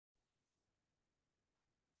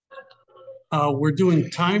We're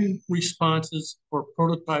doing time responses for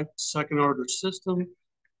prototype second order system.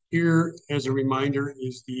 Here, as a reminder,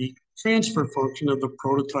 is the transfer function of the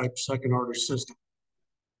prototype second order system.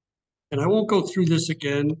 And I won't go through this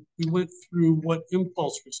again. We went through what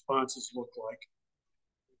impulse responses look like.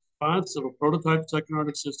 Response of a prototype second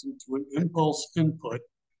order system to an impulse input.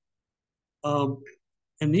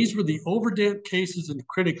 And these were the overdamped cases and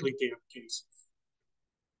critically damped cases.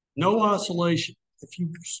 No oscillation. If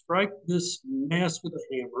you strike this mass with a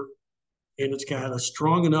hammer and it's got a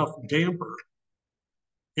strong enough damper,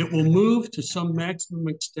 it will move to some maximum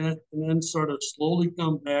extent and then sort of slowly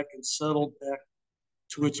come back and settle back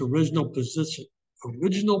to its original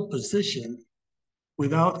position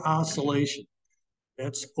without oscillation.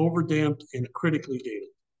 That's overdamped and critically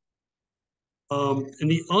damped. In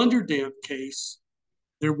the underdamped case,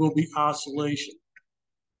 there will be oscillation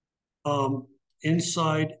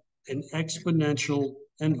inside an exponential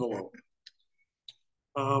envelope.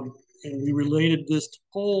 And we related this to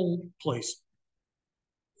pole placement.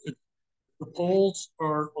 If the poles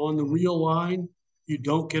are on the real line, you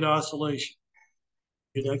don't get oscillation.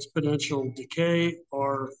 You get exponential decay,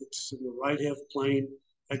 or if it's in the right half plane,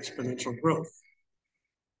 exponential growth.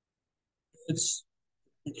 If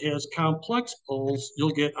it has complex poles,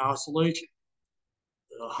 you'll get oscillation.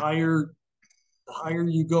 The higher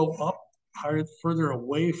you go up, further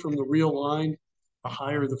away from the real line, the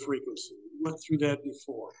higher the frequency. We went through that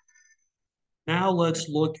before. Now let's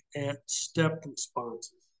look at step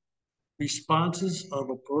responses. Responses of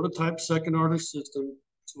a prototype second order system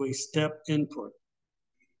to a step input.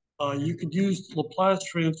 You could use Laplace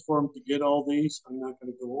transform to get all these. I'm not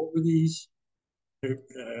going to go over these.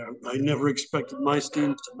 I never expected my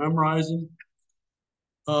students to memorize them.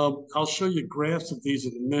 I'll show you graphs of these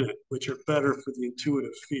in a minute, which are better for the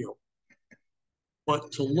intuitive feel.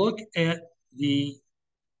 But to look at the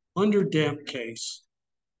underdamped case,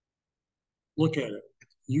 look at it.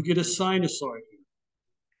 You get a sinusoid here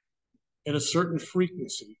at a certain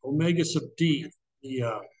frequency, omega sub d,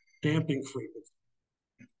 the damping frequency.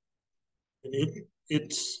 And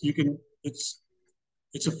it's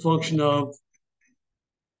a function of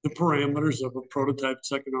the parameters of a prototype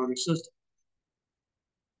second order system.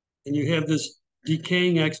 And you have this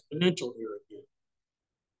decaying exponential here again.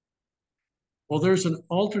 Well, there's an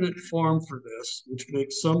alternate form for this, which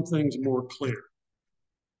makes some things more clear.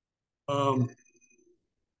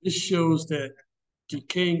 This shows that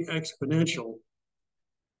decaying exponential,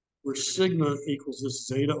 where sigma equals this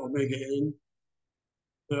zeta omega n.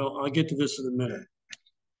 Well, I'll get to this in a minute.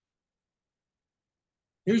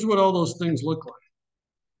 Here's what all those things look like.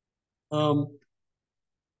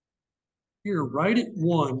 Here, right at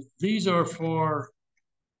 1, these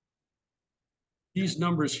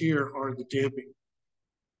numbers here are the damping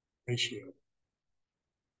ratio,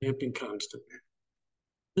 damping constant.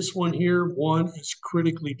 This one here, 1, is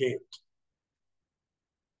critically damped.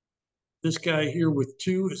 This guy here with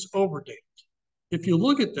 2 is overdamped. If you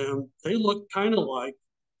look at them, they look kind of like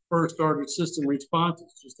first order system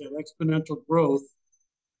responses, just that exponential growth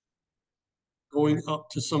going up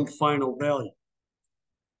to some final value.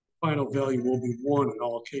 Final value will be 1 in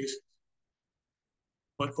all cases.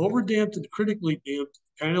 But overdamped and critically damped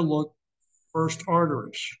kind of look first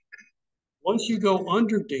orderish. Once you go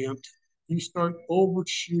underdamped, you start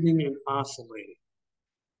overshooting and oscillating.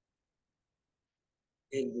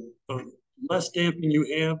 And the less damping you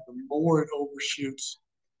have, the more it overshoots,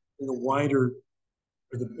 and the wider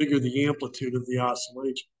or the bigger the amplitude of the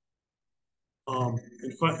oscillation.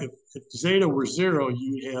 If zeta were 0,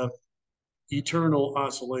 you'd have eternal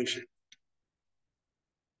oscillation.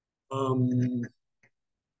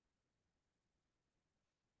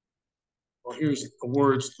 Well, here's the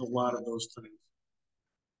words to a lot of those things.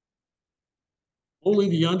 Only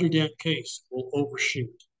the underdamped case will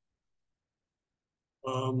overshoot.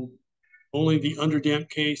 Only the underdamped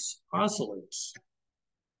case oscillates.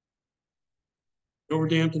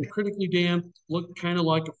 Overdamped and critically damped look kind of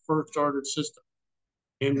like a first ordered system.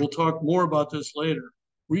 And we'll talk more about this later.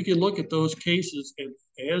 We can look at those cases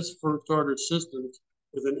as first ordered systems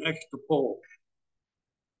with an extra pole.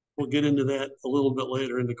 We'll get into that a little bit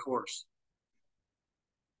later in the course.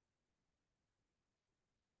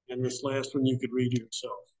 And this last one you could read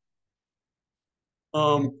yourself.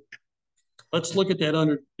 Let's look at that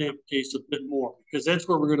underdamped case a bit more, because that's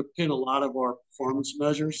where we're going to pin a lot of our performance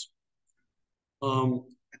measures.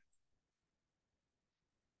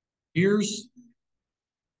 Here's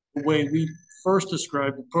the way we first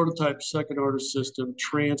described the prototype second order system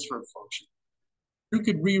transfer function. You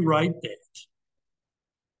could rewrite that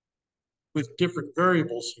with different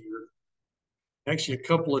variables here, actually a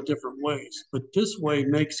couple of different ways, but this way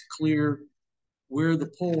makes clear where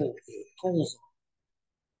the poles are.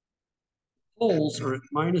 Poles are at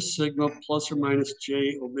minus sigma plus or minus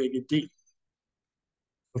j omega d.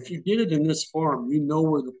 If you get it in this form, you know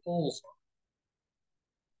where the poles are.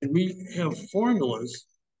 And we have formulas.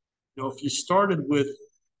 You know, if you started with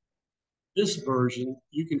this version,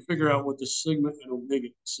 you can figure out what the sigma and omega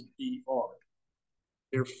sub d are.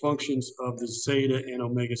 They're functions of the zeta and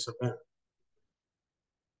omega sub n.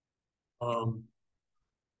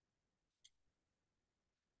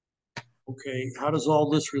 Okay, how does all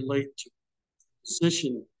this relate to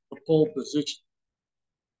position, the pole position?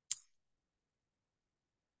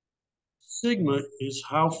 Sigma is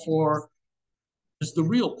how far is the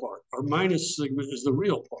real part, or minus sigma is the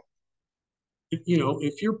real part. You know,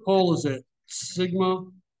 if your pole is at sigma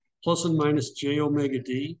plus and minus j omega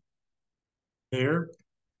d, there,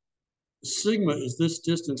 sigma is this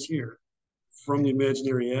distance here from the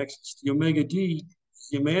imaginary axis. The omega d is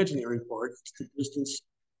the imaginary part, it's the distance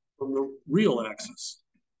from the real axis.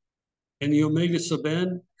 And the omega sub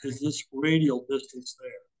n is this radial distance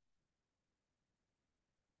there.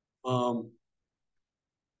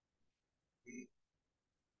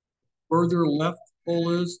 Further left the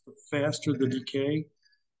pole is, the faster the decay,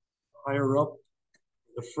 the higher up,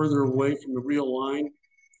 the further away from the real line,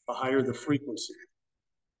 the higher the frequency,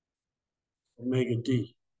 omega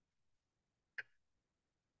d.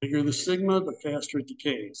 Bigger the sigma, the faster it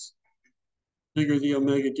decays. Bigger the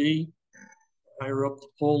omega d, the higher up the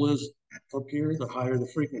pole is up here, the higher the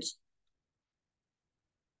frequency.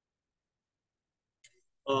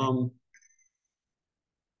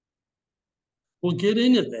 We'll get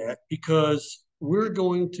into that because we're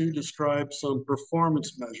going to describe some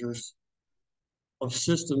performance measures of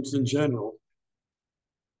systems in general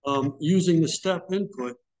using the step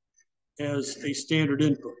input as a standard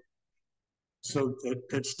input. So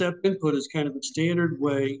that step input is kind of the standard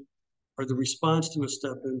way, or the response to a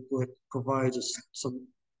step input provides us some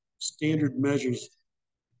standard measures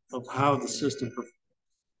of how the system performs.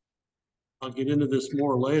 I'll get into this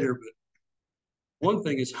more later, but one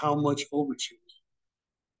thing is how much overshoot.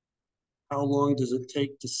 How long does it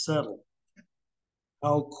take to settle?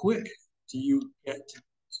 How quick do you get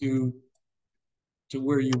to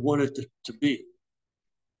where you want it to be?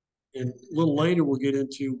 And a little later, we'll get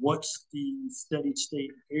into what's the steady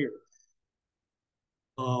state here.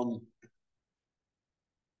 And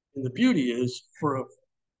the beauty is for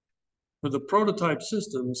the prototype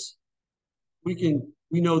systems, we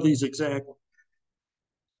know these exactly.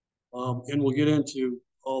 And we'll get into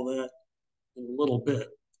all that in a little bit.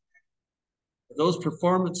 Those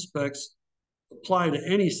performance specs apply to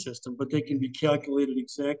any system, but they can be calculated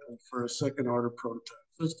exactly for a second order prototype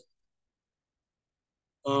system.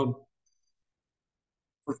 For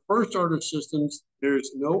first order systems,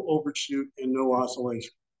 there's no overshoot and no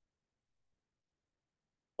oscillation.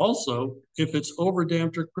 Also, if it's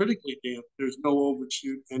overdamped or critically damped, there's no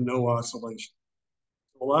overshoot and no oscillation.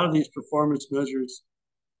 A lot of these performance measures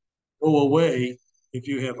go away if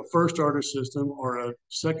you have a first order system or a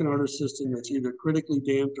second order system that's either critically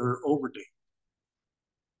damped or overdamped.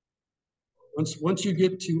 Once you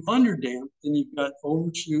get to underdamped, then you've got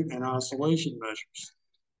overshoot and oscillation measures.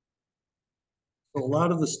 So a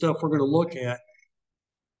lot of the stuff we're going to look at,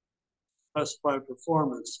 specify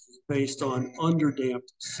performance, is based on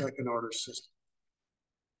underdamped second order system.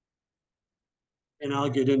 And I'll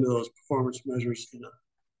get into those performance measures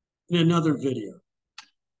in another video.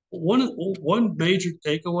 One major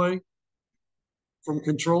takeaway from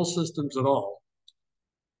control systems at all,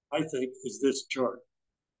 I think, is this chart.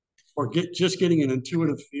 Or just getting an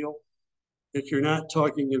intuitive feel. If you're not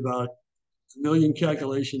talking about a million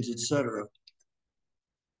calculations, etc.,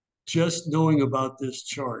 just knowing about this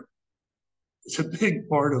chart is a big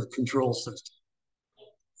part of control system,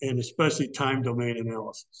 and especially time domain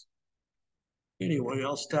analysis. Anyway,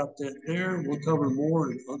 I'll stop that there. We'll cover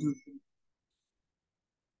more in other